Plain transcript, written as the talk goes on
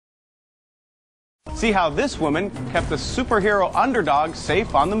See how this woman kept the superhero Underdog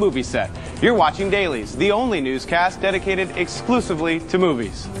safe on the movie set. You're watching Dailies, the only newscast dedicated exclusively to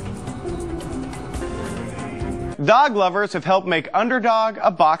movies. Dog lovers have helped make Underdog a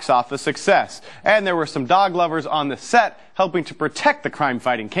box office success. And there were some dog lovers on the set helping to protect the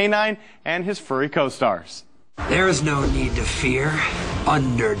crime-fighting canine and his furry co-stars. There's no need to fear.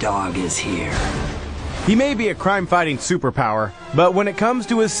 Underdog is here. He may be a crime-fighting superpower, but when it comes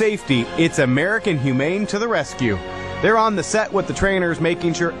to his safety, it's American Humane to the rescue. They're on the set with the trainers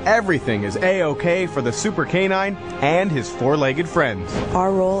making sure everything is A-OK for the super canine and his four-legged friends.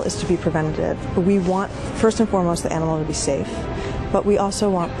 Our role is to be preventative. We want, first and foremost, the animal to be safe, but we also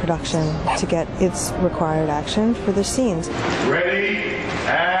want production to get its required action for the scenes. Ready,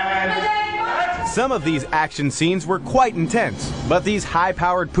 and... Some of these action scenes were quite intense, but these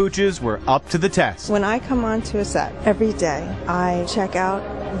high-powered pooches were up to the test. When I come onto a set every day, I check out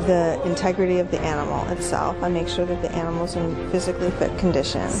the integrity of the animal itself. I make sure that the animal's in physically fit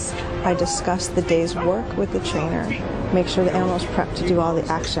condition. I discuss the day's work with the trainer, make sure the animal's prepped to do all the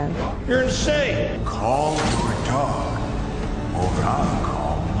action. You're insane. Call your dog, or I'll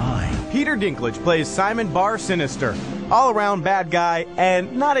call mine. Peter Dinklage plays Simon Barr Sinister, all-around bad guy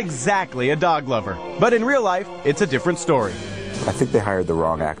and not exactly a dog lover. But in real life, it's a different story. I think they hired the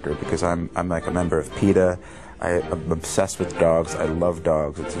wrong actor because I'm like a member of PETA. I'm obsessed with dogs. I love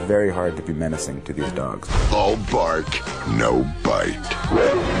dogs. It's very hard to be menacing to these dogs. All bark, no bite.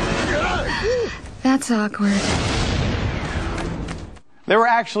 That's awkward. There were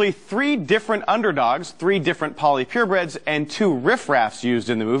actually 3 different Underdogs, 3 different Polly purebreds, and 2 riffraffs used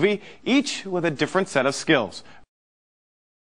in the movie, each with a different set of skills.